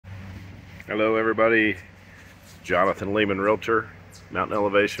Hello everybody, Jonathan Lehman, Realtor, Mountain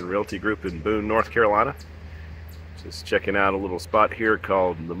Elevation Realty Group in Boone, North Carolina. Just checking out a little spot here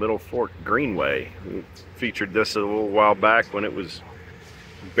called the Middle Fork Greenway. We featured this a little while back when it was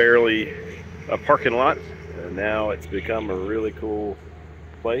barely a parking lot, and now it's become a really cool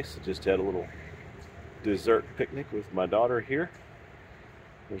place. I just had a little dessert picnic with my daughter here.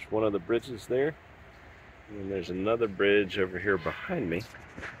 There's one of the bridges there, and there's another bridge over here behind me.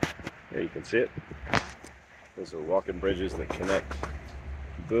 There you can see it. Those are walking bridges that connect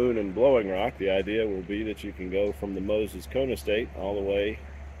Boone and Blowing Rock. The idea will be that you can go from the Moses Cone Estate all the way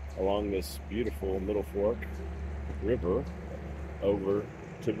along this beautiful Middle Fork River over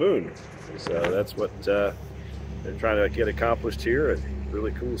to Boone. So that's what they're trying to get accomplished here. A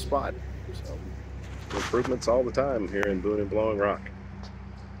really cool spot. So improvements all the time here in Boone and Blowing Rock.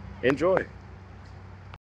 Enjoy.